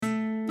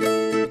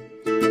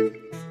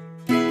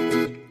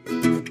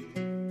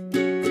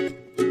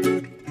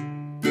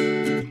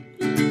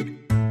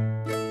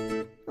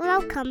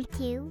Welcome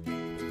to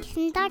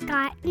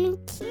Kindergarten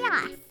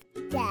Kiosk,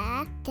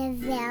 the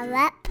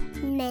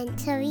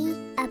developmentally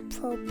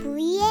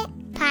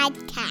appropriate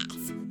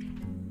podcast.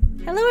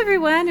 Hello,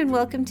 everyone, and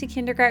welcome to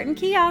Kindergarten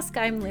Kiosk.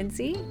 I'm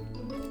Lindsay.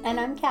 And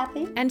I'm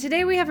Kathy. And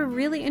today we have a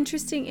really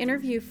interesting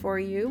interview for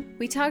you.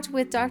 We talked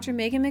with Dr.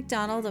 Megan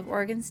McDonald of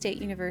Oregon State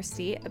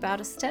University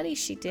about a study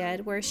she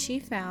did where she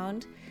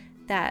found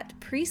that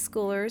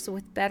preschoolers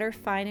with better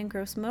fine and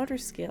gross motor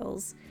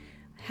skills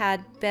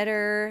had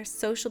better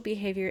social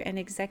behavior and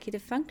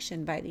executive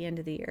function by the end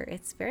of the year.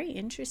 It's very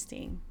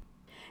interesting.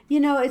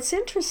 You know, it's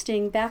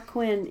interesting, back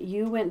when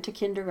you went to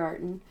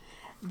kindergarten,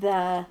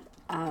 the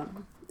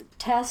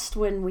test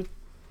when we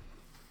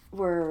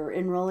were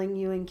enrolling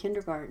you in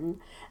kindergarten,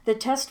 the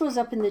test was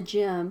up in the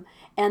gym,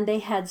 and they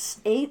had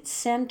 8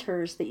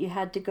 centers that you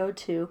had to go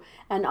to,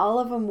 and all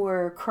of them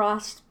were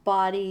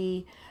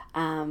cross-body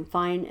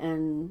fine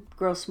and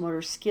gross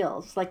motor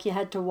skills. Like you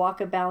had to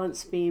walk a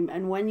balance beam,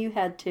 and when you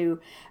had to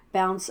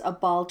bounce a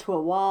ball to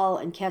a wall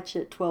and catch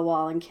it to a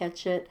wall and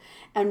catch it,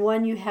 and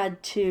when you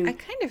had to I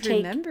kind of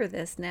remember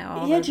this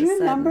now. Yeah, do you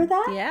remember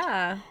that?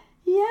 Yeah.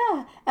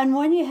 Yeah, and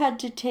when you had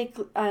to take,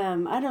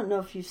 I don't know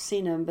if you've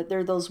seen them, but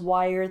they're those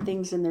wire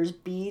things, and there's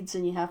beads,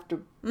 and you have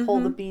to pull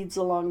the beads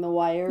along the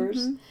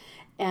wires,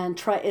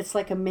 and it's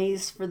like a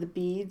maze for the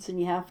beads, and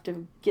you have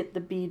to get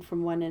the bead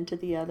from one end to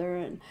the other,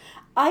 and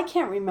I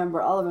can't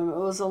remember all of them. It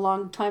was a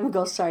long time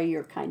ago. Sorry,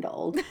 you're kind of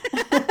old.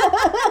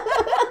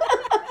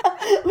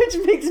 Which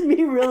makes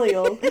me really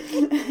old.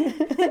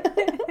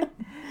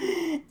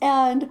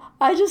 And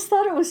I just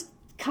thought it was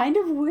kind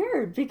of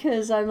weird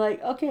because I'm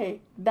like,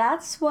 okay,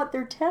 that's what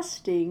they're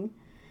testing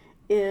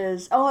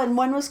is. Oh, and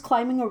one was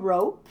climbing a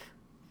rope.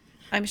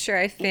 I'm sure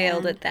I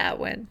failed at that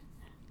one.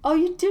 Oh,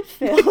 you did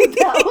fail at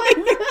that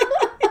one.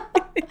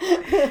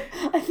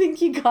 I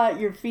think you got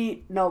your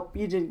feet. Nope,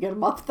 you didn't get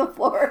them off the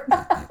floor.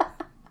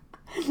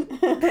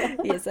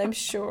 Yes, I'm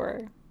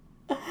sure.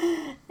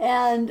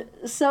 And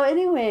so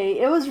anyway,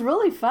 it was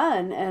really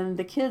fun, and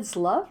the kids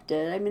loved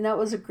it. I mean, that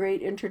was a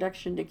great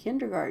introduction to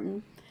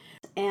kindergarten.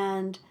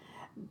 And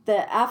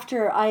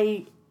after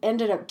I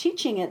ended up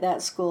teaching at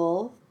that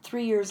school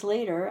 3 years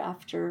later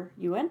after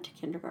you went to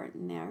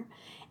kindergarten there.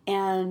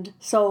 And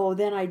so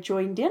then I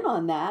joined in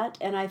on that,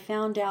 and I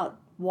found out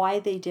why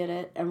they did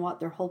it and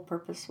what their whole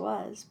purpose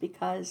was,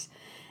 because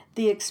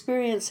the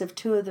experience of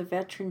 2 of the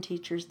veteran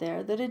teachers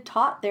there that had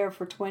taught there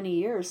for 20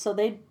 years, so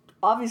they'd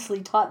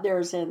obviously taught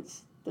there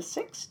since the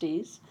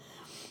 60s,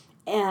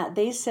 and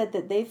they said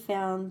that they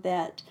found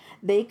that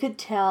they could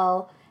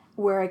tell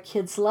where a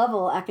kid's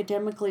level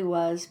academically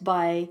was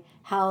by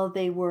how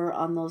they were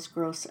on those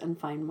gross and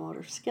fine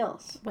motor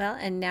skills. Well,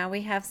 and now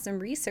we have some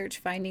research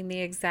finding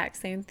the exact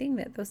same thing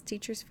that those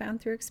teachers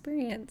found through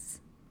experience.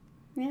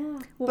 Yeah,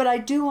 but I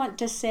do want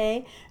to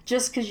say,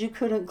 just because you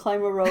couldn't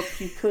climb a rope,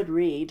 you could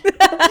read.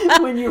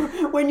 when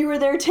you were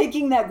there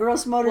taking that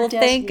gross motor test.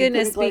 Well, thank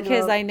goodness,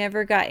 because I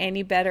never got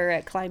any better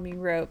at climbing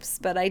ropes,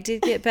 but I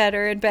did get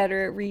better and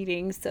better at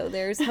reading, so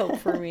there's hope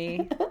for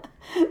me.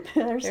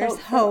 There's hope.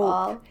 For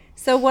all.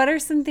 So what are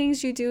some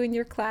things you do in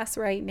your class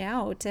right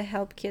now to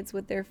help kids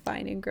with their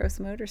fine and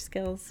gross motor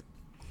skills?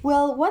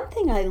 Well, one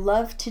thing I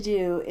love to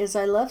do is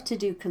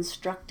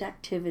construct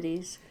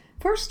activities.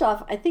 First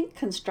off, I think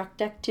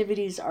construct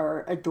activities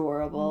are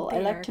adorable. I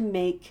like to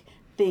make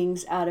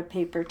things out of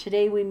paper.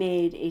 Today we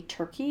made a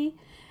turkey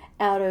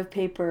out of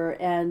paper,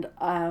 and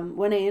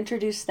when I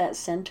introduced that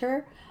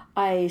center,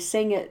 I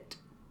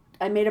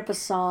made up a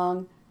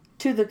song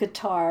to the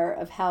guitar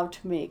of how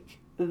to make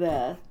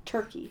the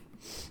turkey.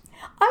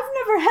 I've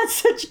never had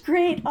such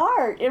great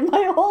art in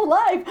my whole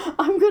life.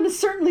 I'm going to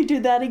certainly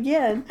do that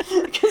again,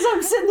 because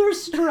I'm sitting there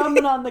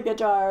strumming on the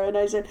guitar, and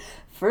I said,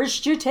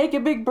 first you take a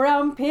big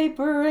brown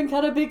paper and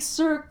cut a big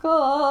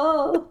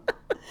circle,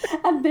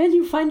 and then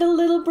you find a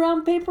little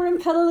brown paper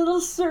and cut a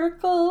little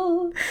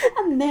circle,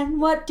 and then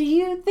what do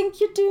you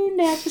think you do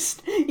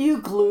next? You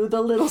glue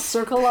the little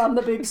circle on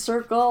the big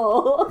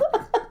circle.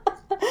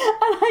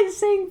 And I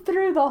sang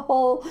through the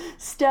whole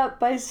step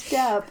by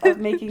step of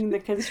making the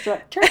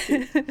construct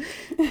turkey.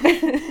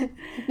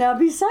 Now,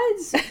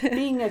 besides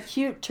being a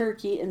cute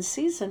turkey and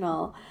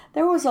seasonal,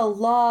 there was a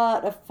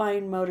lot of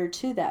fine motor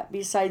to that.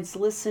 Besides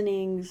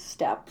listening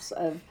steps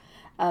of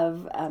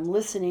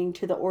listening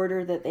to the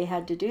order that they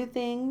had to do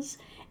things,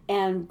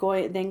 and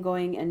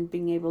going and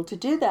being able to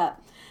do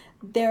that.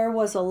 There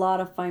was a lot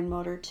of fine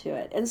motor to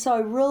it. And so I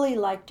really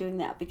like doing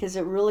that because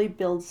it really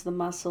builds the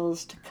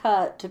muscles to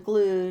cut, to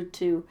glue,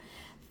 to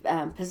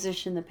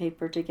position the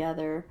paper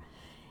together.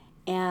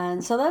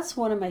 And so that's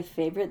one of my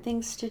favorite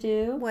things to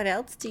do. What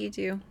else do you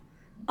do?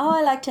 Oh,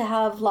 I like to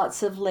have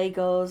lots of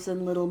Legos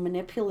and little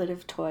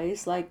manipulative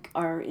toys like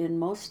are in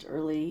most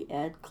early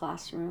ed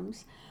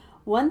classrooms.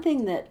 One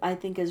thing that I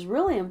think is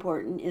really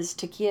important is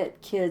to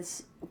get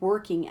kids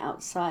working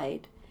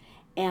outside.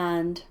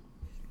 And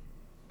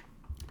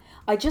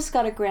I just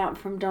got a grant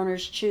from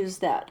Donors Choose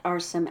that are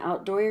some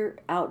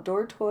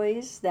outdoor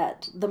toys,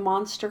 that the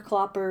monster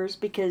cloppers,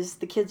 because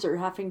the kids are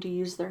having to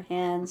use their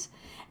hands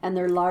and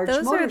their large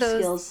motor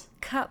skills.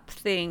 Cup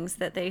things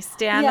that they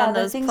stand on,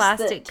 those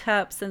plastic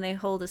cups, and they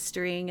hold a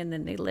string, and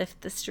then they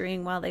lift the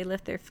string while they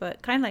lift their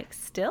foot, kind of like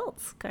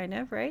stilts, kind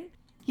of, right?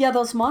 Yeah,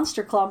 those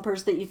monster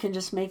clompers that you can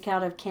just make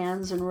out of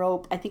cans and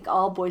rope. I think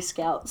all Boy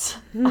Scouts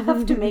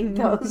have to make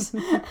those.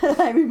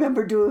 I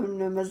remember doing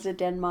them as a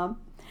den mom.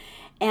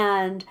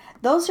 And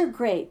those are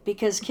great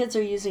because kids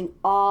are using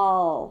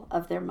all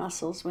of their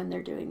muscles when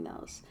they're doing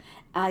those.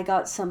 I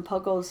got some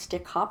pogo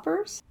stick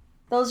hoppers.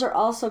 Those are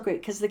also great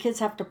because the kids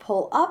have to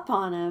pull up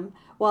on them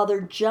while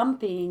they're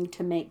jumping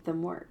to make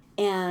them work.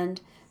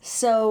 And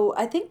so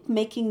I think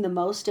making the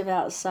most of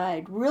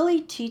outside, really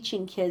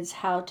teaching kids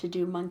how to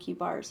do monkey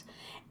bars.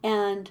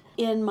 And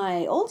in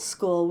my old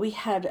school, we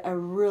had a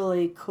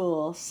really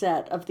cool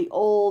set of the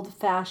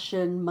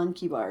old-fashioned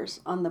monkey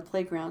bars on the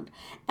playground.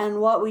 And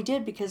what we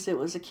did, because it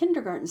was a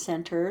kindergarten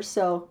center,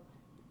 so,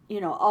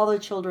 all the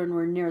children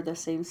were near the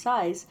same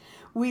size,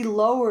 we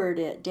lowered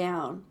it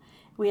down.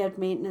 We had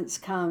maintenance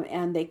come,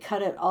 and they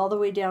cut it all the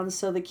way down,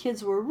 so the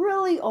kids were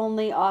really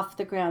only off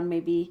the ground,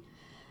 maybe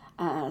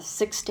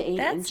 6 to 8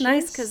 inches. That's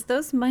nice, because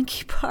those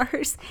monkey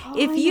bars,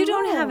 if you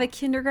don't have a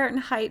kindergarten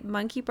height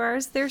monkey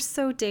bars, they're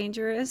so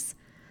dangerous.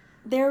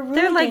 They're really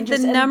They're like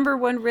dangerous. The number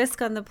one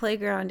risk on the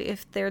playground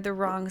if they're the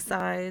wrong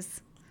size.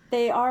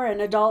 They are,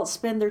 and adults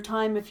spend their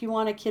time, if you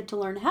want a kid to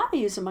learn how to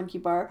use a monkey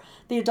bar,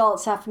 the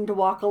adult's having to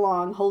walk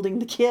along holding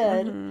the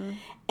kid. Mm-hmm.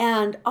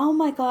 And oh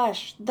my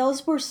gosh,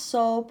 those were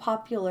so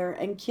popular,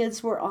 and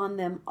kids were on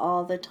them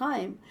all the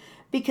time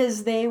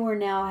because they were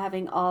now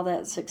having all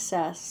that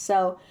success.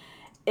 So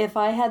if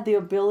I had the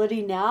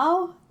ability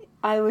now,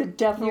 I would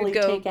definitely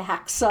take a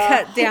hacksaw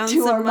cut down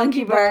to some our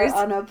monkey bar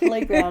on a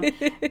playground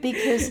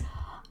because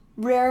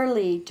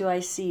rarely do I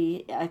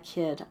see a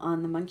kid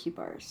on the monkey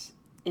bars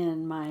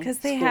in my because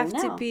they school have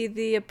now. to be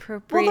the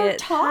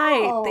appropriate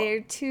height.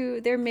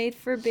 They're made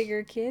for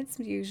bigger kids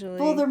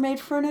usually. Well, they're made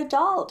for an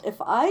adult. If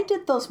I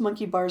did those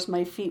monkey bars,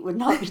 my feet would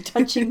not be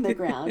touching the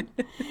ground.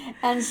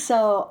 And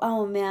so,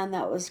 oh man,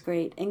 that was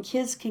great. And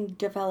kids can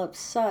develop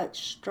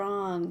such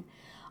strong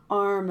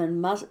arm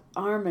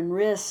and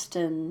wrist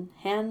and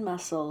hand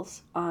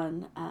muscles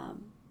on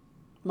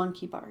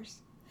monkey bars.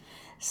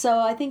 So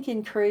I think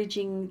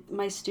encouraging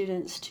my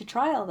students to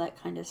try all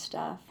that kind of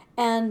stuff.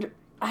 And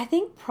I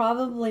think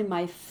probably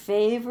my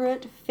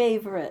favorite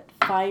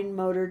fine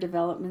motor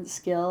development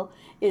skill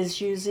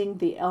is using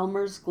the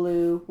Elmer's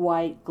Glue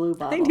white glue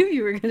bottle. I knew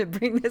you were going to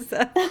bring this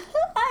up.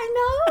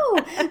 I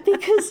know,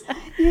 because,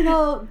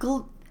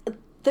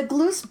 the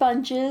glue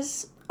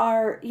sponges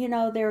are,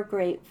 they're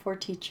great for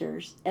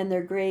teachers and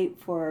they're great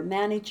for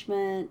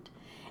management.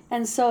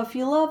 And so if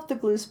you love the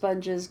glue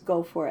sponges,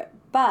 go for it.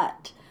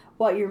 But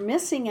what you're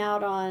missing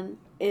out on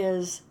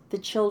is the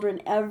children,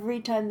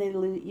 every time they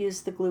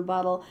use the glue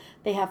bottle,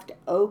 they have to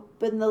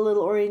open the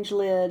little orange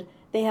lid,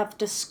 they have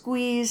to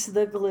squeeze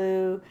the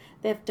glue,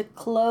 they have to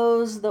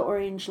close the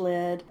orange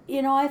lid.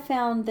 I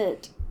found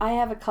that I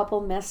have a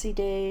couple messy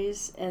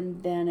days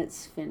and then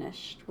it's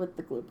finished with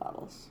the glue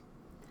bottles.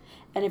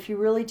 And if you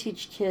really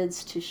teach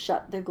kids to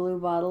shut the glue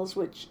bottles,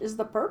 which is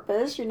the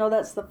purpose,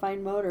 that's the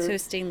fine motor.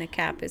 Twisting the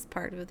cap is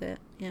part of it.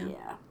 Yeah.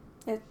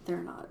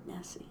 They're not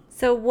messy.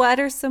 So what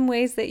are some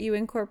ways that you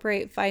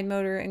incorporate fine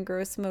motor and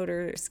gross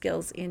motor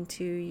skills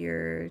into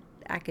your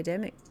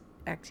academic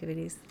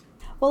activities?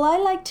 Well, I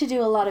like to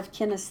do a lot of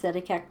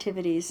kinesthetic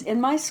activities.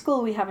 In my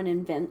school, we have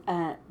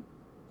an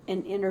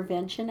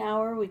intervention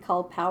hour we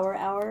call Power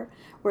Hour,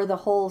 where the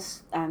whole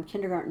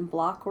kindergarten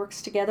block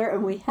works together,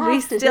 and we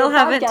still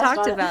haven't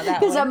talked about that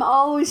because I'm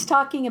always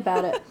talking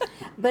about it.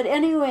 But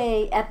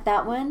anyway, at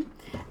that one,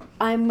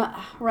 I'm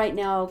right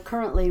now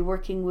currently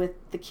working with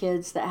the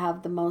kids that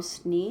have the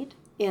most need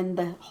in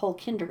the whole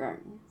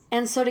kindergarten.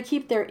 And so to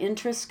keep their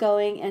interests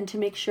going and to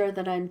make sure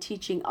that I'm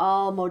teaching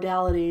all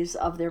modalities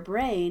of their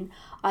brain,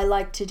 I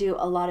like to do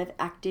a lot of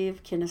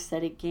active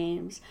kinesthetic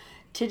games.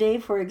 Today,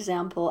 for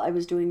example, I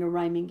was doing a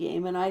rhyming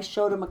game, and I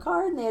showed them a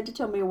card, and they had to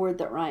tell me a word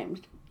that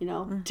rhymed.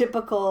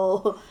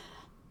 Typical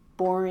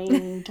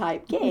boring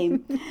type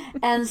game.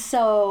 And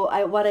so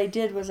what I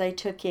did was I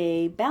took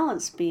a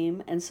balance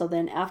beam, and so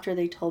then after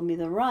they told me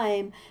the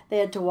rhyme, they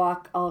had to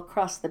walk all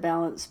across the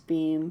balance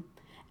beam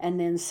and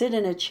then sit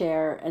in a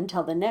chair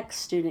until the next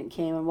student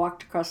came and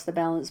walked across the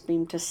balance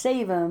beam to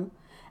save them,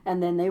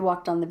 and then they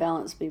walked on the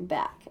balance beam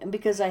back. And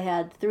because I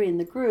had 3 in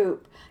the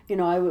group,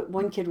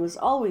 one kid was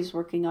always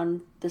working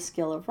on the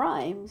skill of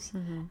rhymes,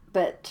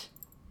 but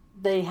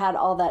they had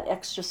all that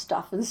extra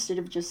stuff instead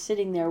of just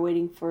sitting there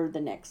waiting for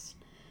the next,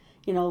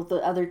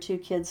 the other 2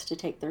 kids to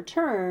take their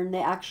turn.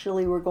 They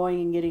actually were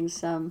going and getting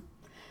some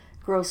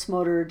gross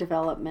motor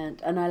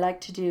development. And I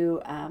like to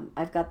do,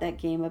 I've got that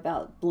game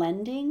about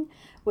blending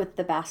with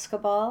the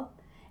basketball.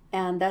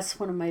 And that's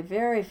one of my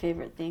very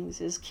favorite things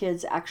is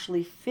kids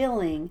actually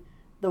feeling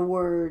the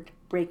word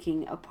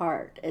breaking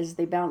apart as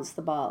they bounce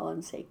the ball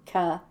and say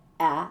ka,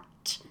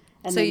 at,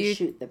 and so then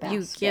shoot the basket.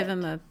 You give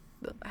them a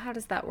how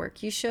does that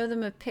work? You show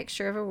them a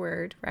picture of a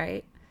word,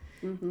 right?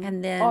 Mm-hmm.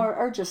 And then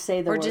or just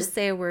say the word. Or just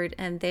say a word,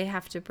 and they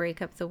have to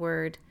break up the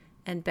word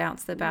and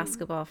bounce the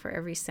basketball for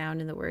every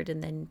sound in the word,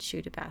 and then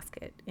shoot a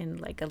basket in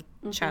like a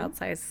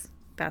child-size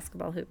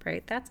basketball hoop,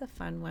 right? That's a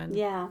fun one.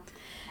 Yeah.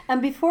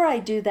 And before I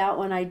do that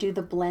one, I do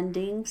the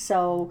blending.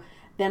 So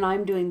then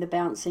I'm doing the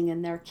bouncing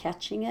and they're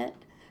catching it.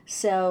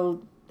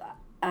 So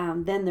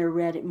then they're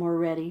more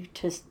ready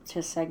to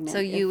segment. So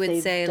you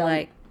would say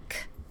like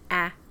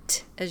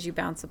at as you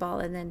bounce a ball,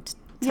 and then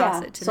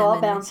toss it to them. So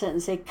I'll bounce it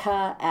and say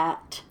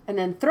at, and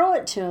then throw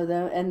it to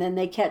them, and then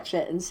they catch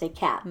it and say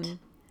cat.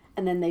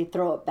 And then they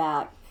throw it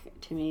back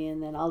to me,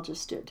 and then I'll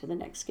just do it to the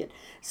next kid.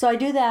 So I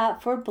do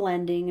that for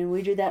blending, and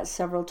we do that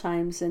several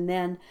times. And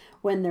then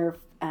when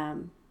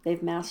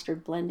they've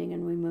mastered blending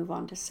and we move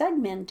on to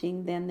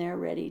segmenting, then they're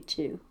ready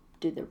to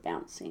do their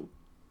bouncing.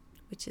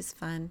 Which is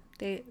fun.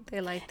 They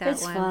like that one.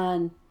 It's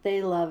fun.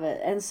 They love it.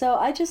 And so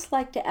I just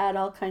like to add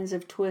all kinds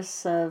of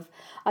twists I've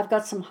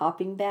got some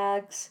hopping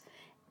bags,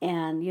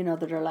 and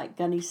that are like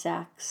gunny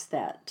sacks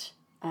that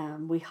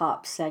we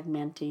hop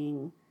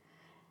segmenting,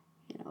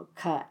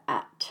 cut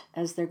at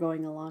as they're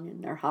going along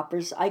in their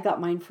hoppers. I got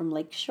mine from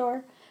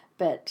Lakeshore,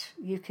 but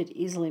you could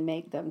easily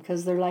make them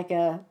because they're like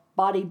a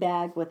body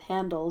bag with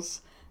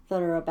handles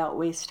that are about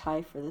waist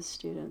high for the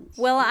students.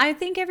 Well, I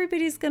think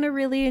everybody's going to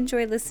really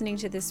enjoy listening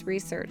to this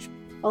research.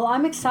 Well,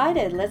 I'm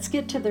excited. Let's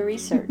get to the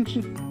research.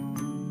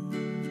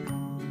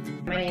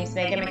 My name is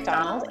Megan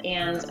McDonald,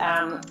 and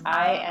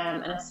I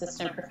am an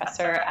assistant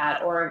professor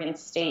at Oregon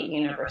State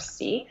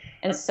University.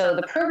 And so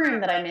the program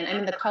that I'm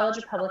in the College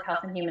of Public Health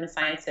and Human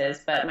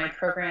Sciences, but my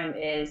program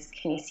is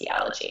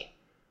kinesiology.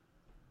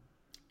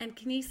 And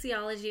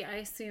kinesiology, I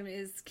assume,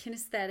 is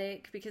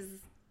kinesthetic, because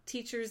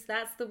teachers,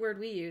 that's the word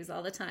we use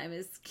all the time,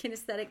 is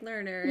kinesthetic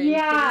learner. And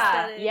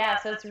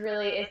So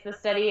it's the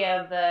study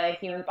of the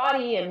human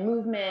body and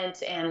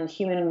movement and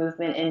human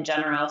movement in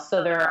general.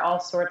 So there are all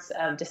sorts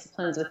of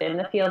disciplines within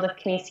the field of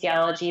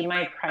kinesiology.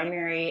 My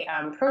primary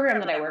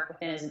program that I work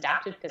within is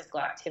adapted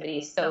physical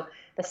activity. So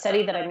the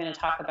study that I'm going to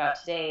talk about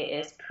today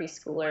is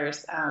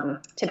preschoolers,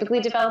 typically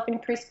developing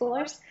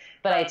preschoolers,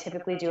 but I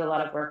typically do a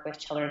lot of work with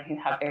children who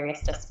have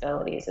various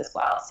disabilities as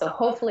well. So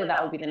hopefully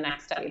that will be the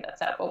next study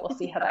that's up, but we'll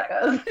see how that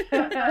goes.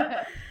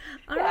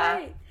 All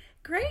right,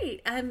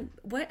 great.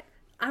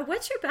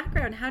 What's your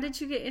background? How did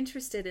you get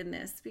interested in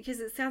this? Because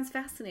it sounds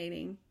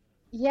fascinating.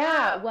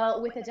 Yeah,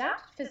 well, with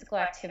adapted physical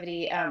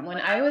activity, when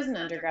I was an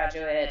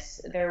undergraduate,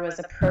 there was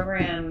a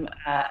program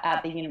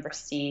at the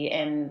university,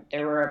 and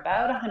there were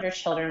about 100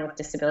 children with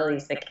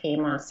disabilities that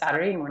came on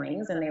Saturday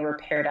mornings, and they were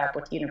paired up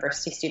with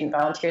university student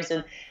volunteers.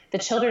 And the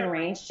children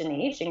ranged in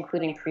age,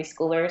 including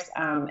preschoolers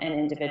and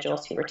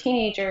individuals who were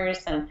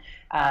teenagers and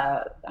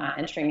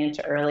entering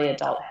into early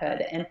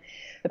adulthood. And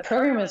the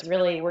program was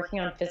really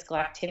working on physical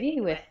activity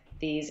with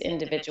these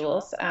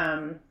individuals.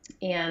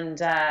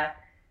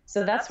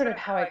 So that's sort of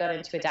how I got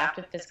into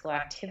adaptive physical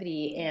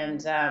activity.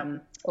 And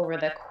over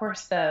the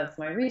course of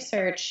my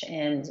research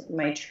and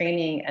my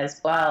training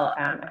as well,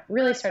 I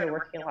really started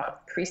working a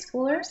lot with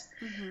preschoolers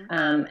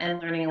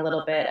and learning a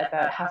little bit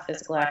about how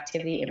physical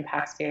activity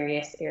impacts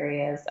various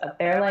areas of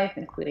their life,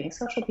 including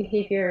social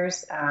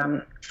behaviors,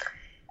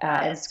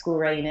 and school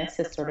readiness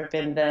has sort of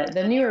been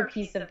the newer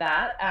piece of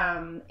that.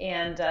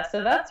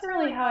 So that's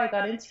really how I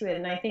got into it.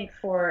 And I think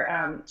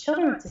for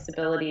children with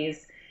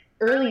disabilities,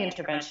 early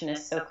intervention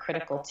is so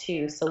critical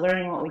too. So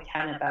learning what we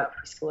can about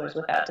preschoolers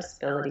without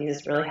disabilities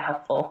is really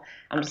helpful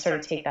to sort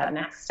of take that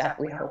next step,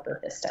 we hope,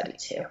 of this study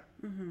too.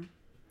 Mm-hmm.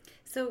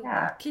 So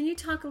Can you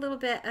talk a little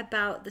bit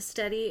about the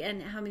study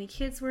and how many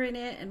kids were in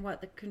it and what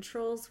the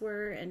controls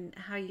were and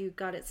how you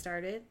got it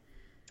started?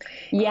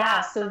 Yeah,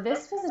 so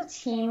this was a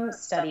team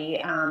study,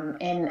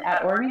 and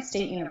at Oregon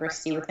State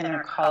University within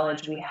our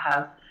college we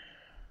have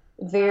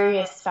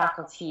various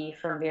faculty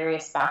from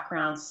various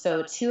backgrounds.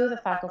 So two of the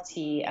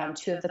faculty,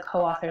 two of the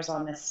co-authors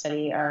on this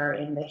study are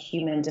in the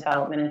human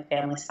development and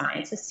family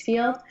sciences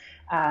field,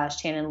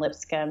 Shannon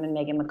Lipscomb and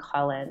Megan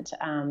McClelland.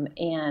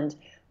 And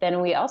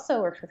then we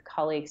also worked with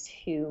colleagues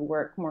who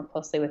work more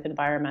closely with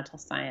environmental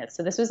science.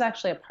 So this was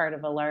actually a part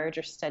of a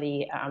larger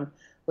study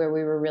where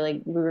we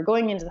were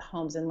going into the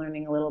homes and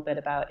learning a little bit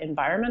about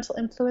environmental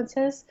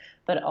influences,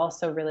 but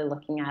also really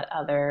looking at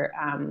other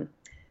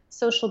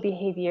social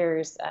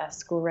behaviors,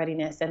 school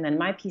readiness, and then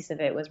my piece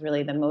of it was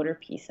really the motor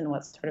piece and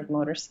what sort of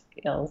motor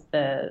skills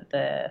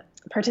the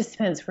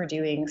participants were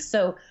doing.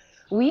 So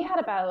we had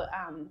about,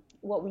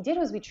 what we did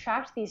was we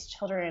tracked these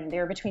children. They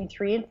were between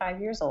 3 and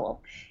 5 years old,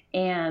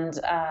 and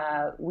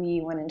we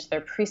went into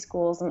their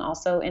preschools and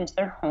also into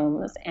their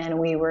homes, and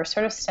we were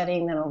sort of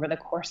studying them over the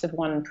course of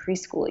one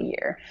preschool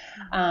year.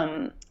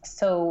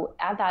 So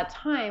at that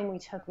time, we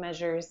took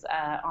measures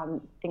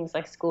on things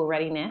like school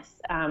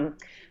readiness.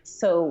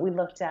 So we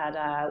looked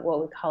at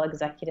what we call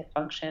executive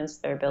functions,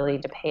 their ability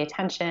to pay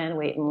attention,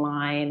 wait in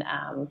line,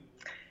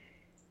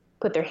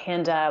 put their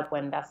hand up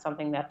when that's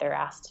something that they're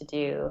asked to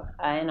do,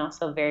 and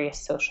also various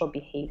social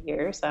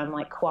behaviors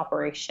like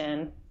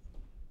cooperation,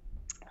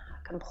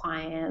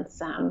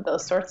 compliance,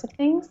 those sorts of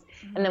things.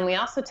 And then we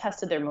also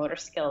tested their motor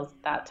skills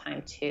at that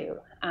time too.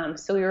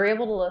 So we were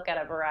able to look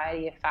at a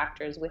variety of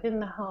factors within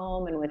the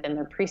home and within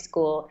their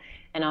preschool,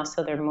 and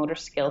also their motor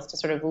skills, to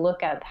sort of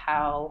look at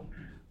how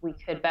we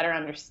could better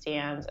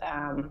understand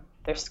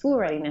their school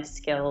readiness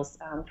skills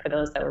for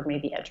those that were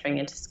maybe entering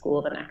into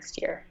school the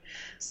next year.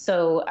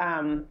 So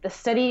the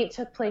study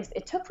took place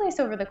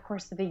over the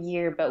course of a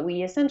year, but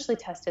we essentially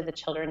tested the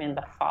children in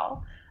the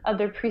fall of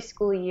their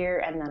preschool year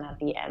and then at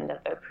the end of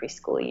their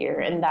preschool year.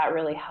 And that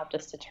really helped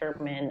us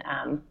determine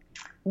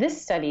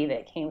this study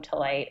that came to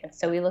light. And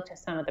so we looked at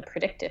some of the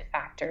predictive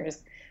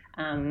factors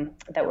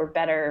that were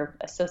better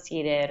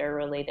associated or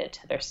related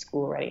to their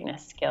school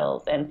readiness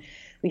skills. And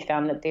we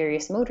found that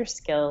various motor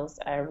skills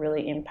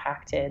really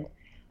impacted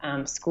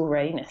school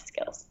readiness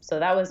skills. So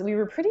we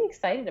were pretty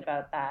excited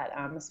about that,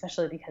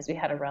 especially because we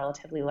had a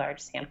relatively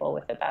large sample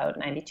with about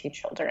 92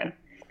 children.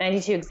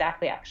 92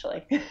 exactly,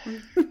 actually. You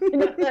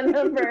know that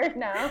number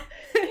now.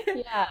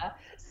 Yeah.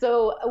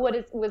 So what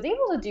it was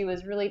able to do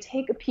is really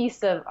take a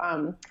piece of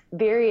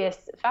various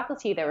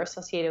faculty that were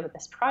associated with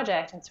this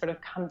project and sort of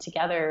come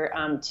together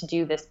to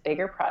do this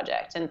bigger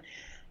project.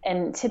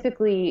 And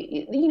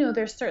typically, you know,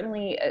 there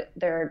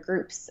are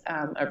groups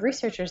of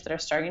researchers that are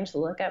starting to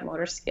look at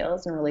motor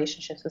skills and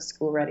relationships with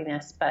school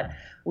readiness, but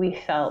we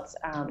felt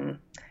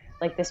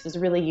like this was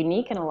really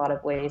unique in a lot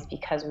of ways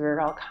because we were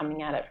all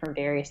coming at it from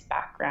various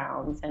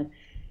backgrounds, and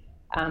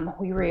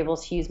we were able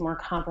to use more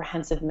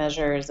comprehensive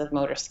measures of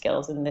motor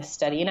skills in this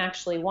study. And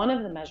actually, one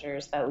of the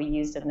measures that we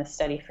used in this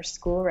study for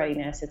school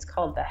readiness, it's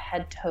called the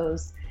head,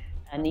 toes,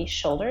 knees,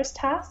 shoulders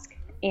task,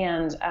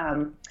 and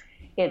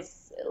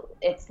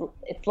it's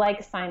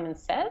like Simon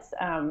Says,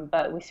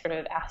 but we sort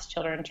of ask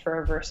children to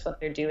reverse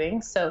what they're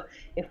doing. So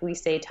if we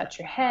say touch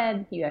your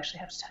head, you actually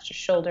have to touch your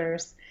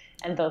shoulders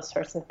and those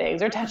sorts of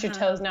things, or touch your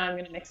toes. Now I'm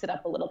going to mix it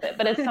up a little bit,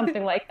 but it's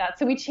something like that.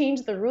 So we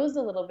changed the rules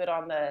a little bit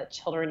on the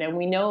children, and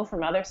we know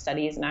from other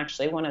studies, and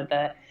actually one of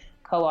the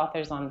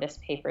co-authors on this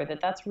paper, that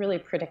that's really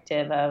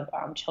predictive of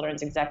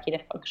children's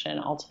executive function,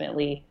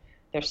 ultimately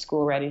their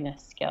school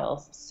readiness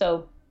skills.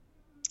 So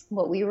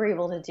what we were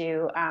able to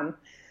do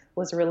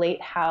was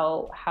relate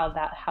how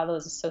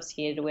those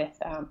associated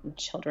with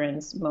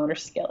children's motor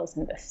skills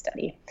in this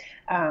study.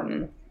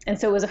 And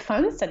so it was a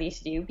fun study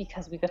to do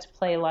because we got to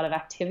play a lot of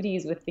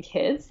activities with the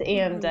kids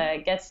and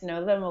get to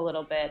know them a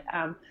little bit.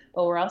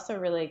 But we're also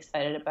really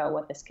excited about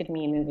what this could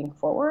mean moving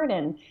forward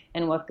and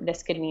what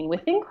this could mean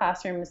within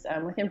classrooms,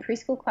 within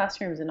preschool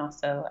classrooms, and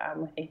also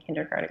within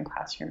kindergarten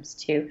classrooms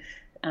too.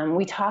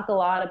 We talk a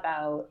lot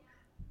about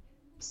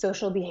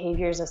social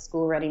behaviors as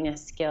school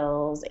readiness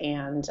skills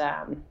and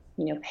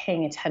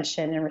paying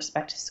attention in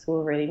respect to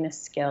school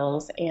readiness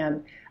skills.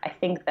 And I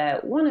think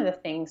that one of the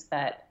things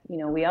that,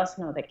 we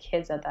also know that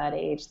kids at that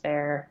age,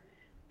 they're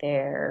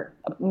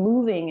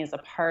moving is a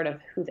part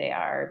of who they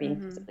are, being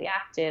physically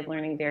active,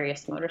 learning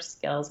various motor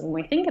skills. And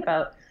when we think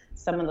about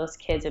some of those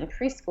kids in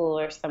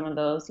preschool or some of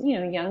those,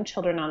 young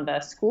children on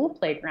the school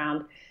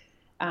playground,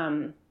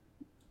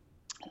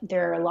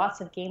 there are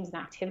lots of games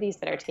and activities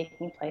that are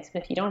taking place,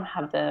 but if you don't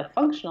have the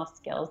functional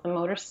skills, the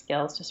motor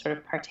skills to sort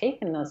of partake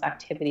in those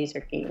activities or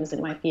games, it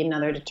might be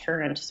another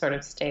deterrent to sort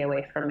of stay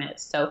away from it.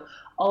 So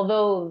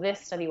although this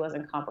study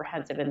wasn't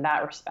comprehensive in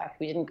that respect,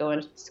 we didn't go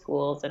into the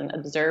schools and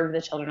observe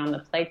the children on the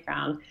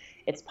playground,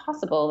 it's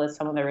possible that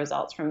some of the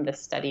results from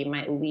this study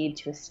might lead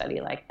to a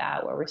study like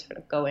that, where we sort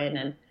of go in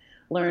and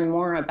learn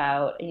more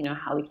about,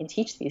 how we can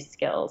teach these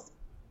skills.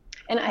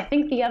 And I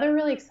think the other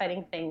really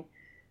exciting thing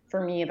for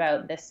me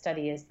about this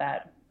study is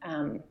that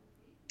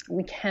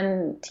we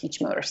can teach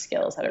motor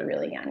skills at a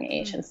really young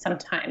age. And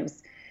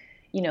sometimes,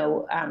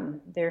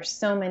 there's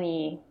so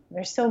many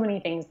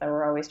things that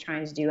we're always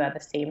trying to do at the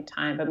same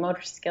time, but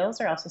motor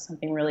skills are also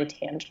something really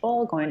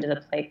tangible. Going to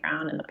the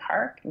playground in the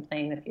park and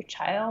playing with your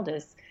child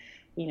is,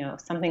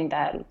 something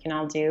that we can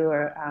all do,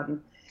 or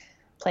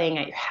playing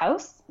at your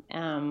house,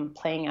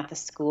 playing at the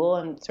school,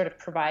 and sort of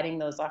providing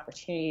those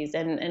opportunities.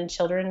 And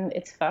children,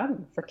 it's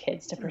fun for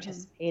kids to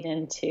participate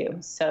in too.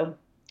 So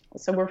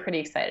we're pretty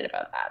excited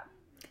about that.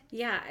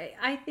 Yeah,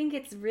 I think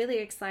it's really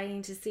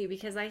exciting to see,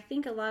 because I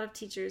think a lot of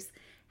teachers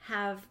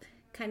have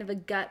kind of a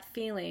gut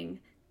feeling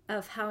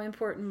of how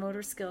important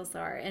motor skills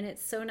are. And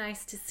it's so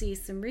nice to see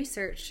some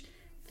research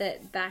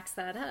that backs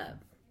that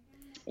up.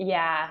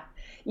 Yeah.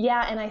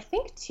 And I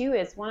think too,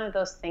 it's one of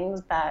those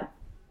things that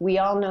we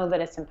all know that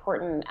it's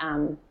important,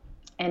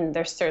 and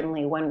there's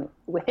certainly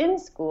within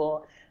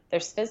school,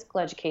 there's physical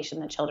education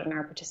that children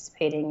are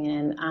participating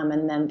in,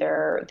 and then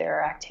there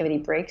are activity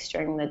breaks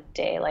during the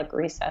day, like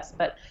recess.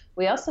 But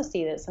we also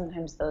see that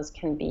sometimes those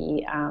can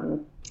be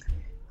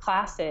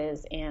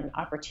classes and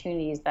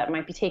opportunities that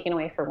might be taken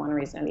away for one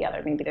reason or the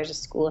other. Maybe there's a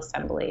school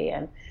assembly,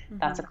 and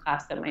that's a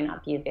class that might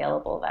not be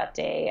available that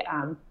day.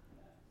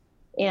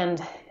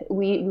 And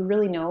we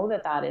really know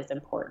that is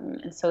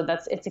important. And so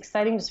it's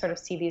exciting to sort of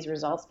see these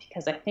results,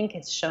 because I think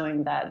it's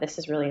showing that this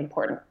is really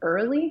important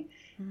early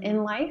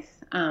in life.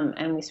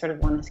 And we sort of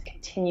want to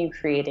continue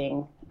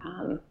creating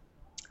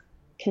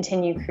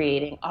continue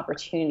creating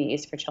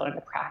opportunities for children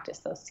to practice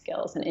those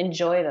skills and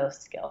enjoy those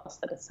skills,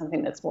 that it's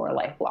something that's more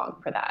lifelong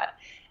for that.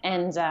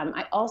 And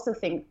I also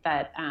think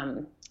that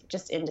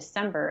just in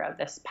December of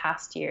this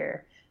past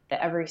year,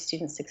 the Every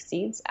Student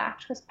Succeeds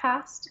Act was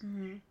passed,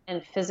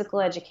 and physical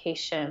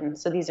education.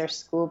 So these are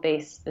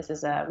school-based. This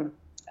is a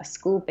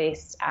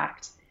school-based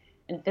act,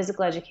 and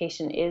physical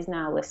education is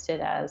now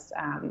listed as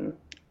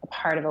a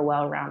part of a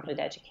well-rounded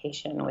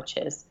education, which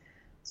is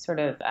sort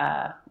of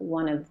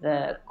one of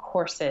the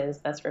courses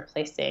that's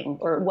replacing,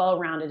 or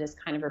well-rounded is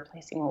kind of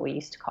replacing what we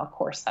used to call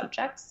core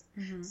subjects.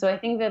 So I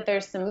think that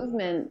there's some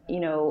movement,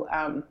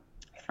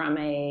 from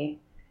a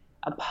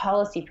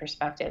policy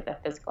perspective,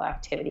 that physical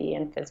activity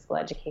and physical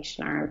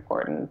education are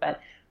important.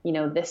 But,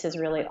 this is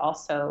really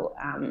also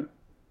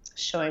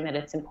showing that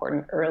it's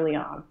important early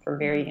on for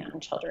very young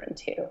children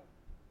too.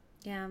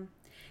 Yeah.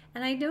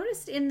 And I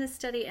noticed in the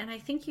study, and I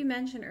think you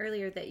mentioned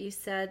earlier that you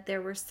said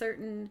there were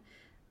certain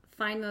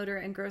fine motor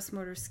and gross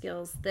motor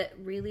skills that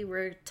really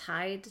were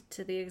tied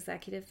to the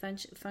executive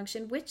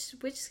function. Which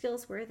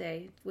skills were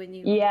they when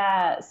you?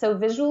 Yeah, so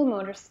visual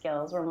motor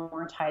skills were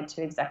more tied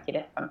to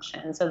executive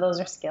function. So those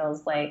are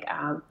skills like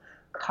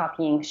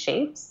copying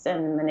shapes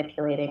and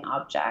manipulating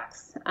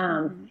objects.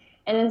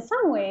 And in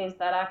some ways,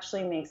 that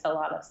actually makes a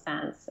lot of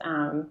sense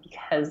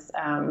because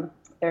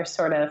they're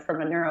sort of,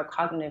 from a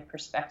neurocognitive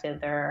perspective,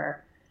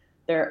 there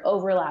are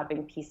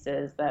overlapping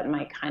pieces that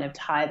might kind of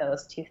tie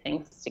those two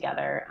things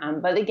together.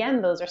 But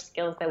again, those are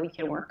skills that we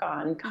can work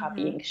on,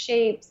 copying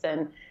shapes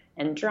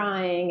and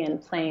drawing and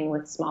playing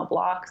with small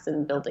blocks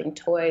and building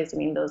toys. I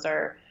mean, those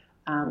are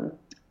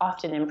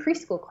often in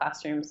preschool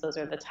classrooms, those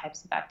are the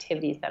types of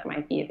activities that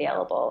might be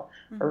available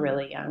for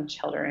really young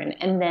children.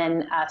 And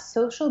then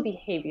social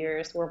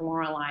behaviors were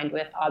more aligned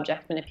with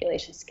object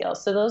manipulation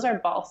skills. So those are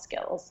ball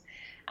skills,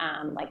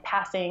 like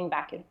passing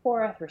back and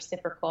forth,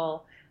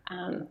 reciprocal.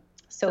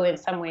 So in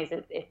some ways,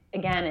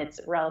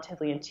 it's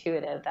relatively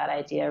intuitive, that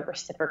idea of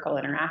reciprocal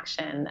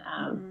interaction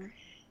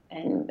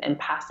and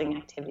passing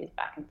activities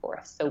back and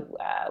forth. So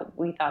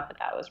we thought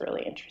that was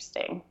really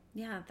interesting.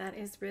 Yeah, that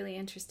is really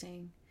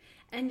interesting.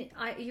 And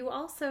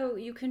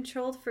you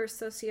controlled for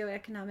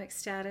socioeconomic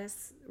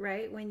status,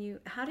 right?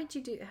 How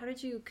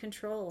did you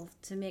control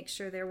to make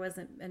sure there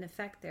wasn't an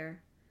effect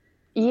there?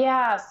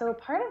 Yeah, so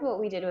part of what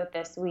we did with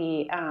this,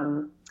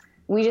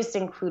 we just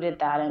included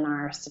that in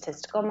our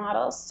statistical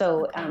models.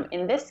 So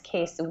in this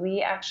case,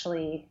 we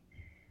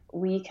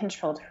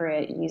controlled for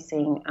it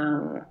using,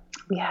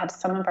 we had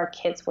some of our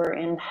kids were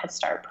in Head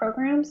Start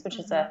programs, which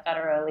is a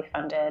federally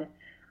funded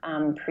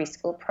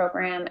preschool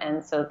program.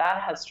 And so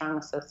that has strong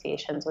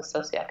associations with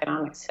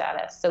socioeconomic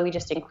status. So we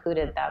just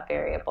included that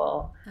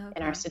variable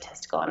in our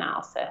statistical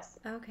analysis.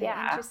 Okay,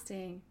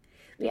 interesting.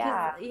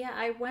 Because,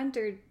 I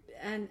wondered,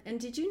 and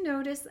did you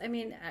notice, I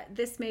mean,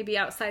 this may be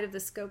outside of the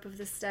scope of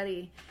the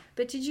study,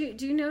 but do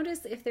you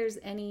notice if there's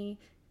any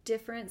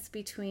difference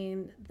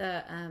between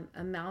the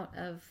amount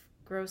of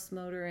gross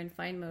motor and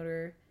fine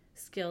motor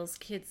skills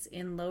kids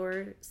in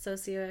lower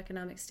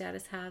socioeconomic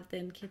status have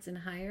than kids in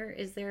higher?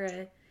 Is there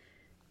a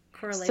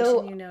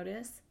correlation you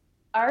notice?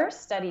 Our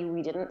study,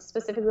 we didn't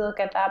specifically look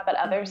at that, but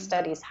other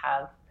studies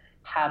have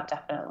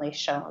definitely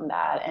shown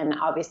that. And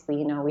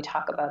obviously, we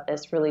talk about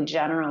this really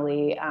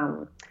generally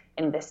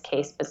in this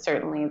case, but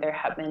certainly there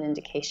have been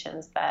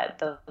indications that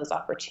those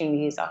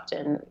opportunities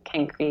often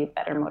can create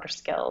better motor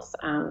skills.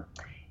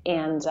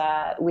 And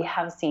we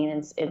have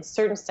seen in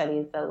certain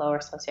studies the lower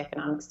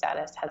socioeconomic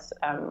status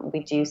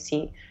we do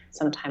see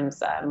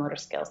sometimes motor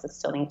skills that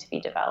still need to be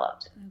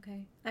developed. Okay.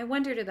 I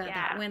wondered about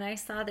that when I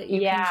saw that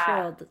you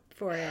controlled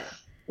for it.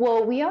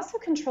 Well, we also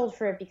controlled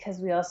for it because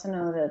we also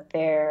know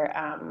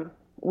that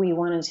we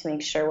wanted to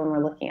make sure when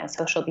we're looking at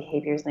social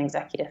behaviors and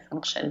executive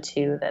function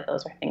too, that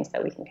those are things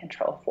that we can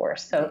control for.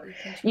 So,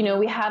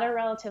 we had a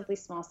relatively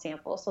small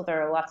sample, so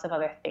there are lots of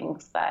other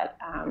things that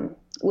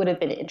would have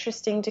been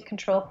interesting to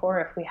control for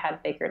if we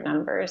had bigger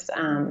numbers.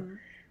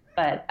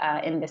 But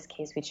in this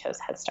case, we chose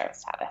Head Start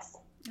status.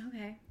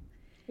 Okay.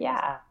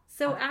 Yeah.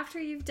 So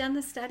after you've done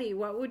the study,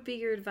 what would be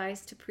your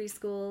advice to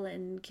preschool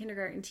and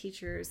kindergarten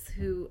teachers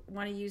who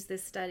want to use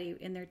this study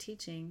in their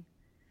teaching?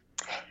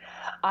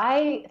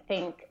 I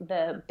think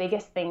the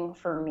biggest thing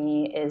for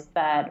me is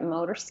that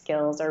motor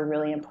skills are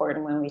really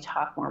important when we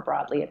talk more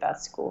broadly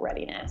about school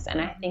readiness. And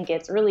I think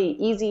it's really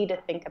easy to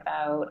think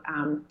about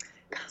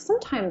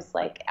sometimes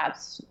like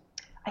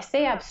I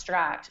say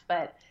abstract,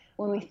 but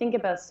when we think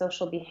about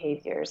social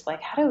behaviors,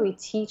 like how do we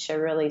teach a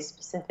really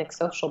specific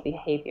social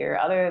behavior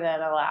other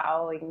than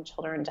allowing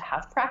children to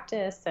have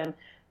practice and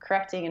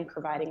correcting and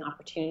providing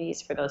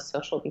opportunities for those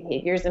social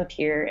behaviors and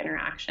peer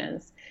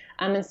interactions?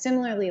 And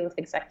similarly with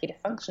executive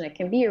function, it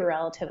can be a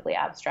relatively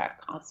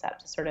abstract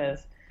concept to sort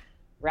of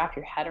wrap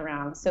your head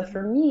around. So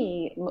for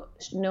me,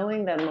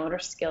 knowing that motor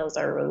skills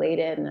are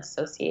related and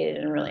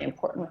associated and really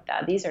important with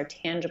that, these are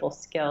tangible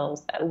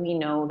skills that we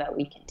know that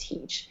we can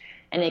teach.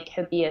 And it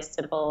could be as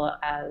simple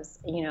as,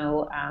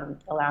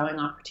 allowing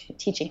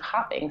teaching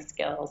hopping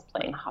skills,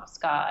 playing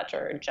hopscotch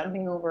or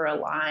jumping over a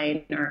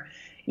line or,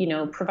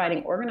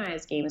 providing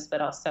organized games,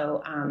 but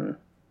also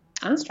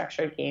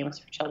unstructured games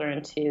for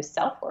children to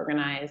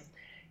self-organize,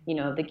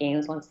 the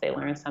games once they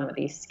learn some of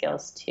these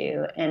skills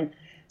too. And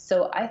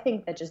so I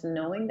think that just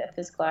knowing that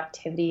physical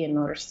activity and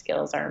motor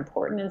skills are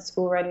important in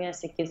school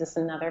readiness, it gives us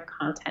another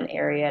content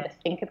area to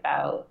think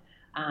about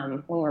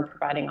when we're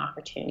providing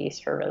opportunities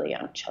for really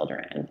young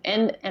children.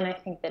 And I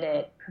think that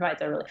it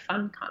provides a really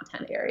fun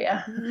content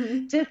area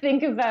to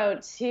think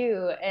about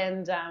too.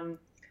 And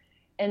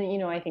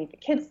I think the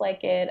kids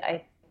like it.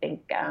 I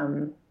think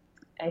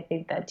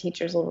that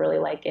teachers will really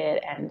like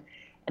it. And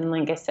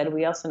like I said,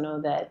 we also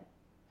know that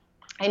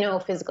I know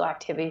physical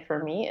activity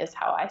for me is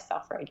how I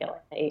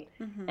self-regulate.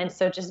 And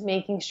so just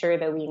making sure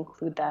that we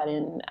include that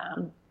in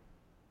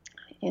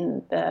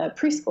the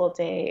preschool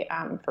day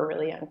for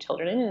really young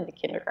children, and in the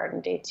kindergarten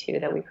day too,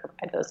 that we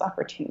provide those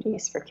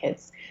opportunities for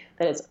kids,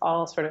 that it's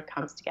all sort of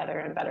comes together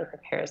and better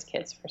prepares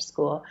kids for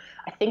school.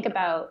 I think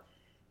about,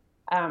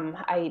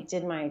 I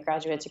did my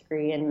graduate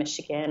degree in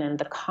Michigan, and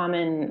the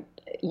common,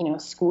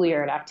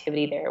 schoolyard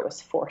activity there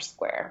was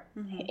Foursquare.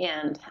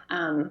 And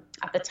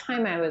at the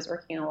time I was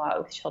working a lot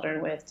with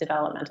children with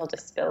developmental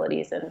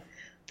disabilities, and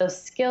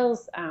those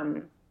skills,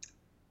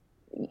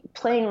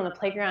 playing on the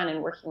playground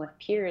and working with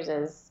peers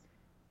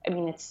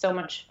it's so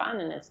much fun,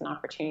 and it's an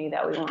opportunity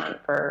that we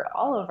want for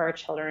all of our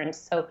children.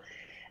 So,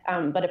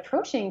 but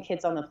approaching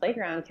kids on the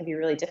playground can be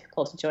really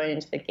difficult to join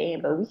into the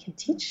game, but we can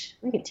teach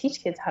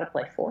kids how to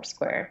play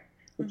Foursquare.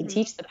 We can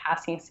teach the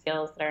passing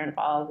skills that are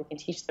involved. We can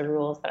teach the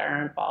rules that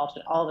are involved.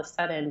 And all of a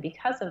sudden,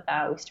 because of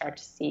that, we start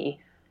to see,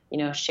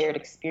 shared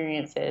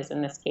experiences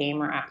in this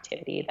game or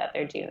activity that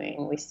they're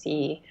doing. We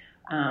see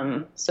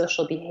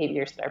social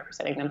behaviors that are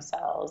presenting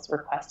themselves,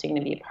 requesting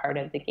to be part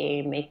of the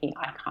game, making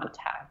eye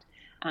contact.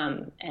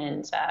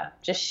 And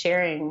just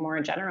sharing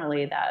more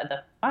generally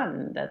the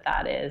fun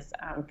that is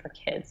for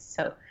kids.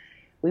 So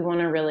we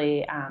want to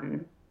really,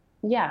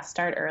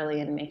 start early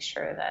and make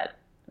sure that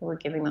we're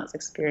giving those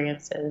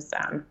experiences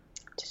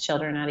to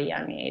children at a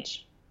young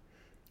age.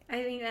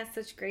 I think that's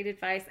such great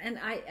advice. And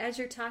as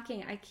you're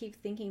talking, I keep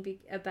thinking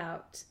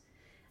about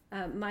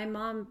my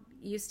mom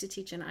used to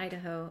teach in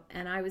Idaho,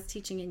 and I was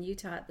teaching in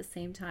Utah at the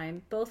same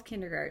time, both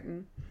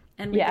kindergarten,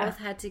 and we both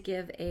had to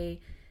give a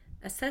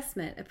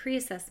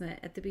pre-assessment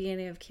at the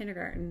beginning of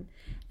kindergarten,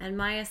 and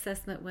my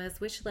assessment was,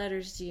 which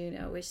letters do you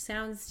know, which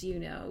sounds do you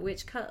know,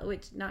 which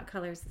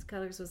colors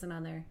wasn't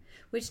on there,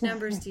 which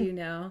numbers do you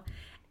know.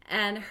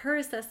 And her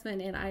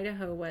assessment in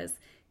Idaho was,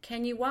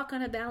 can you walk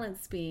on a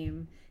balance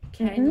beam,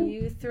 can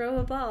you throw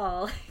a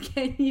ball,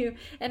 and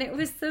it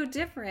was so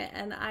different,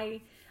 and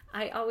I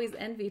always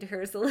envied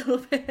hers a little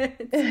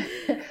bit.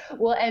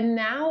 Well, and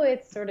now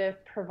it's sort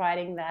of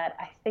providing that,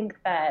 I think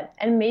that,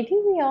 and maybe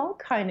we all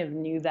kind of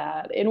knew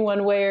that in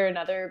one way or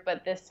another,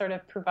 but this sort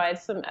of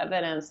provides some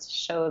evidence to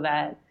show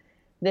that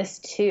this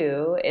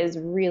too is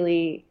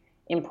really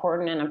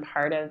important and a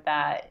part of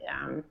that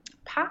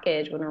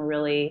package when we're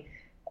really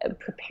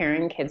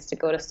preparing kids to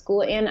go to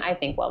school, and I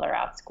think while they're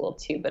at school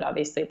too, but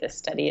obviously this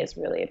study is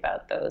really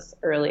about those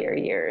earlier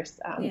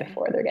years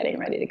before they're getting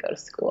ready to go to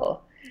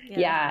school.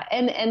 Yeah.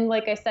 And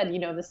like I said,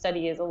 the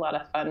study is a lot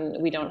of fun.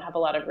 We don't have a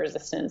lot of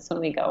resistance when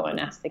we go and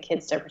ask the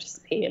kids to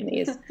participate in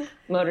these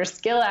motor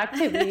skill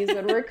activities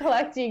when we're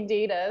collecting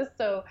data.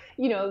 So,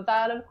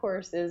 that of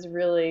course is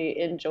really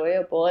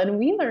enjoyable, and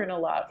we learn a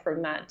lot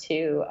from that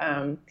too.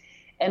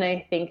 And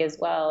I think as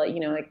well,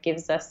 it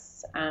gives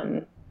us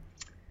an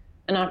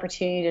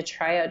opportunity to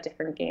try out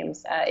different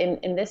games.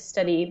 In this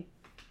study,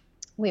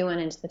 we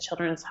went into the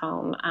children's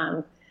home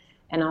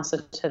and also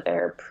to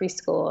their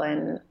preschool,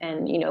 and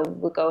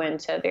we'll go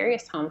into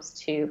various homes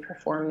to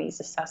perform these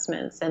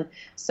assessments. And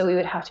so we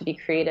would have to be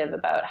creative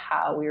about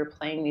how we were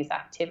playing these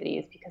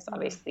activities, because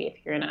obviously if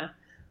you're in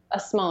a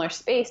smaller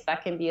space,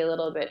 that can be a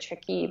little bit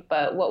tricky.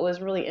 But what was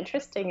really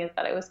interesting is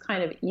that it was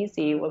kind of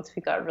easy once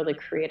we got really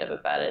creative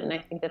about it. And I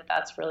think that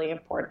that's really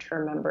important to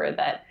remember,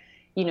 that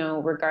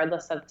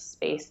regardless of the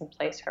space and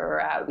place where we're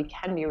at, we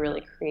can be really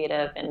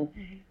creative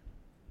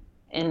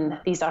in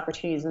these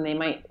opportunities, and they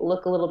might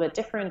look a little bit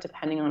different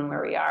depending on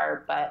where we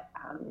are. But,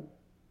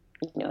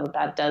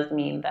 that does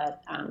mean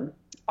that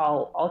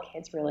all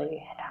kids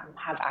really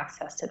have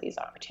access to these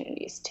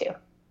opportunities too.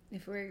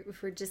 If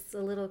we're just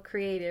a little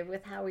creative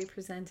with how we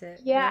present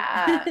it.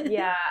 Yeah,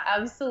 yeah,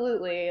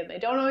 absolutely. And they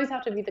don't always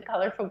have to be the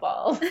colorful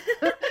balls.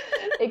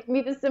 It can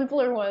be the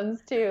simpler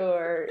ones too,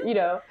 or,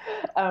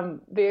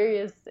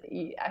 various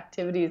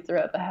activities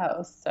throughout the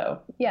house. So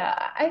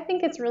yeah, I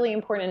think it's really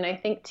important. And I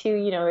think too,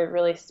 it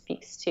really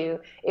speaks to,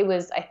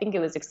 I think it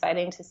was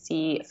exciting to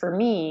see, for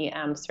me,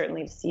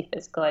 certainly to see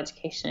physical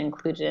education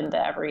included in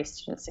the Every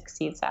Student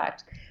Succeeds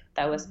Act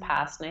that was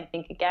passed. And I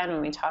think, again,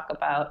 when we talk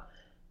about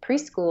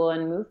preschool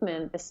and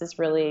movement, this is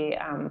really,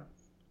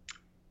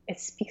 it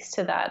speaks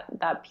to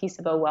that piece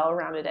of a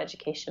well-rounded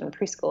education,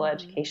 preschool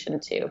education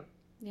too.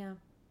 Yeah.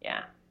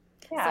 Yeah.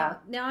 Yeah. So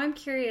now I'm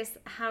curious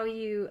how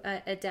you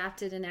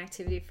adapted an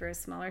activity for a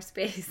smaller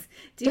space.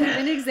 Do you have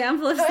an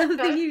example of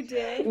something you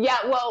did? Yeah,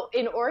 well,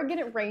 in Oregon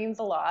it rains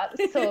a lot,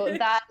 so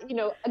that,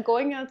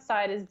 going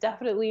outside is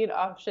definitely an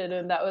option,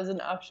 and that was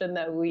an option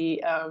that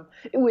we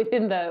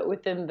within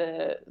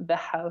the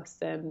house,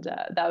 and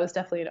that was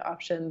definitely an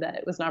option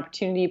that was an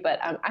opportunity. But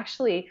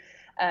actually,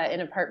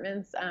 in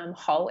apartments,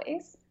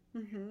 hallways.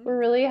 Mm-hmm. Were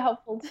really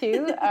helpful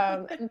too,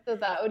 and so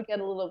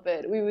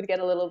we would get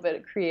a little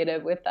bit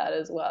creative with that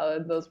as well.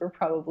 And those were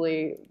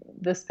probably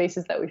the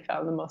spaces that we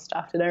found the most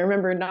often. I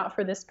remember, not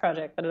for this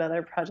project, but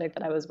another project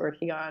that I was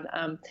working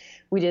on,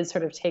 we did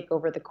sort of take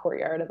over the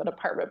courtyard of an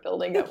apartment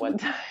building at one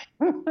time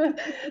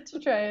to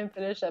try and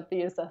finish up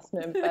the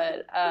assessment.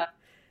 But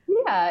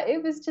yeah,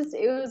 it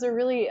was a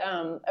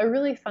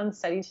really fun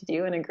study to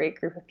do, and a great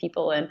group of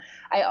people. And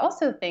I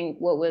also think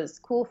what was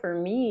cool for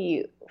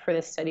me for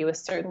this study was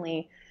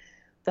certainly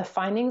the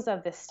findings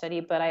of this study,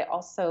 but I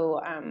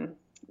also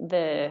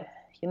you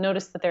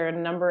notice that there are a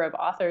number of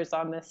authors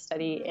on this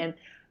study, and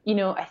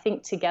I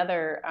think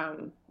together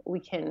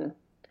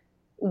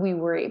we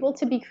were able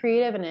to be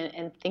creative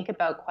and think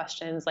about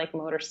questions like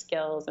motor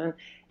skills and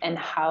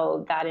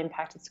how that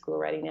impacted school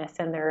readiness.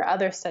 And there are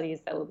other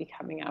studies that will be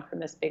coming out from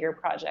this bigger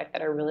project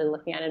that are really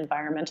looking at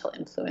environmental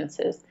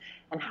influences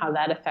and how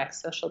that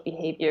affects social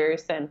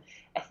behaviors. And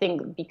I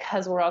think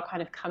because we're all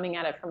kind of coming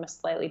at it from a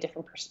slightly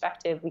different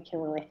perspective, we can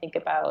really think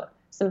about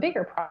some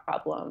bigger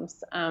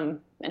problems and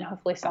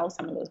hopefully solve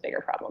some of those bigger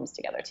problems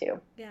together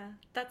too. Yeah,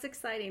 that's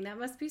exciting. That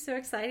must be so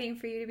exciting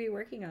for you to be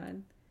working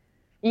on.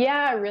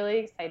 Yeah, really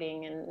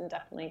exciting, and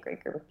definitely a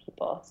great group of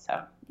people.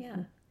 So yeah.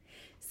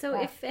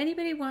 So if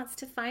anybody wants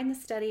to find the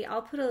study,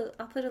 I'll put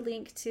a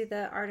link to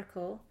the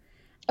article.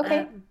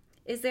 Okay.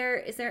 Is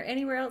there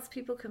anywhere else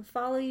people can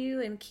follow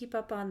you and keep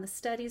up on the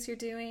studies you're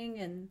doing?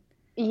 And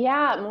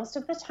yeah, most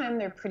of the time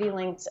they're pretty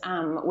linked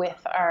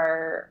with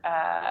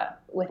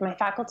my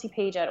faculty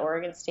page at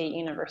Oregon State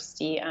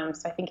University.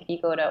 So I think if you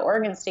go to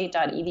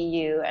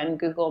oregonstate.edu and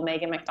Google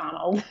Megan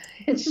McDonald,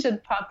 it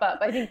should pop up.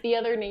 I think the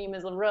other name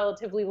is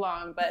relatively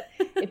long, but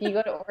if you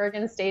go to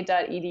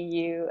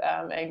oregonstate.edu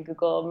and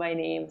Google my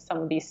name, some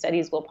of these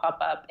studies will pop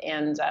up.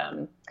 And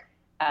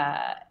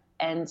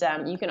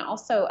you can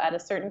also, at a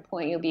certain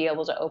point, you'll be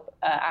able to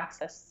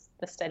access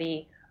the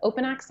study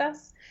open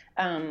access.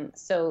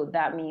 So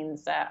that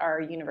means that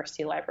our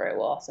university library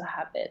will also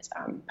have it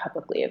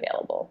publicly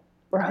available.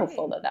 We're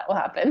hopeful that will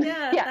happen.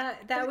 Yeah.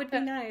 That would be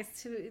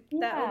nice.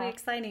 That will be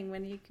exciting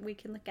when we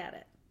can look at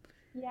it.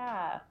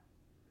 Yeah.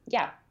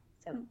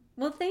 So.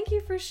 Well, thank you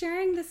for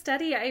sharing the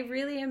study. I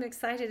really am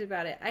excited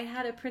about it. I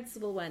had a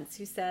principal once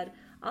who said,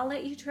 I'll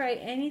let you try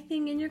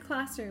anything in your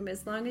classroom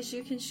as long as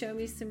you can show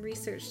me some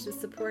research to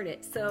support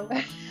it. So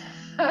look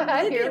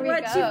at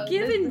what you've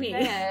given me.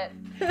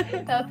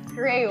 That's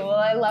great. Well,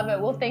 I love it.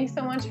 Well, thanks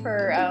so much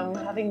for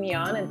having me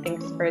on, and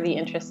thanks for the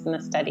interest in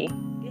the study.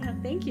 Yeah,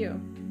 thank you.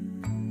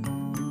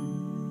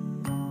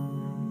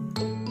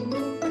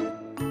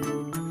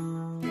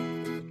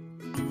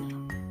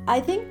 I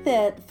think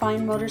that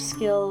fine motor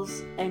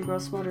skills and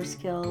gross motor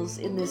skills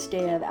in this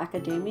day of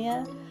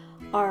academia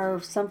are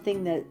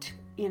something that,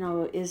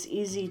 is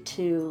easy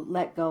to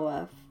let go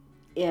of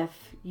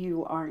if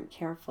you aren't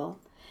careful.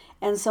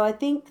 And so I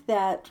think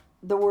that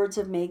the words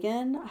of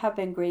Megan have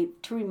been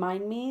great to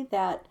remind me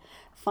that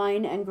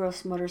fine and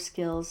gross motor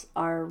skills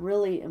are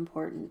really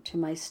important to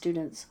my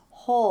students'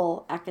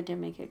 whole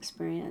academic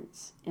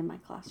experience in my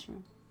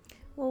classroom.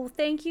 Well,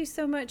 thank you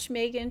so much,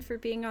 Megan, for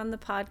being on the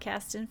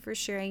podcast and for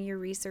sharing your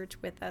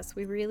research with us.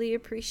 We really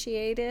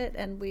appreciate it,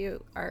 and we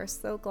are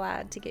so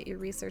glad to get your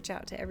research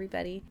out to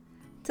everybody.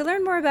 To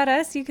learn more about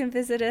us, you can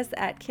visit us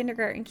at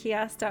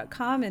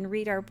kindergartenkiosk.com and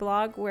read our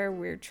blog, where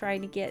we're trying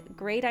to get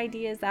great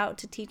ideas out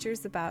to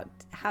teachers about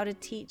how to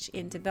teach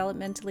in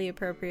developmentally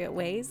appropriate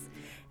ways.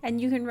 And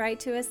you can write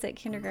to us at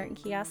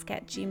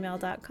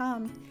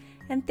kindergartenkiosk@gmail.com.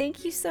 And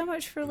thank you so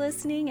much for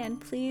listening,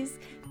 and please,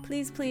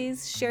 please,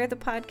 please share the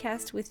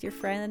podcast with your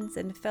friends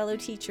and fellow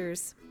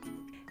teachers.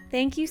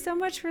 Thank you so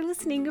much for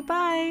listening.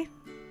 Goodbye.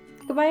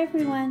 Goodbye,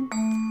 everyone.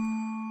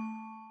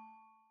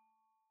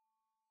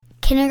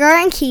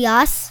 Kindergarten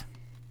Kiosk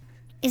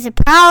is a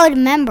proud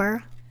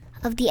member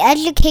of the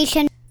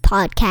Education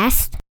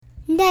Podcast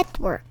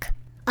Network,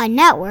 a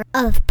network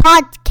of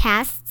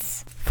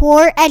podcasts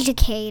for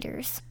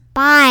educators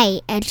by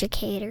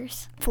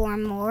educators. For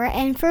more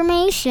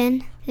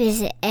information,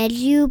 visit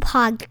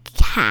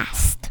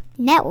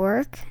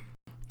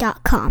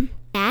edupodcastnetwork.com.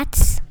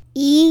 That's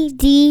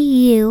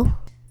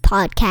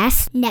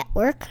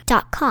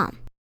edupodcastnetwork.com.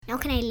 Now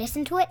can I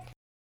listen to it?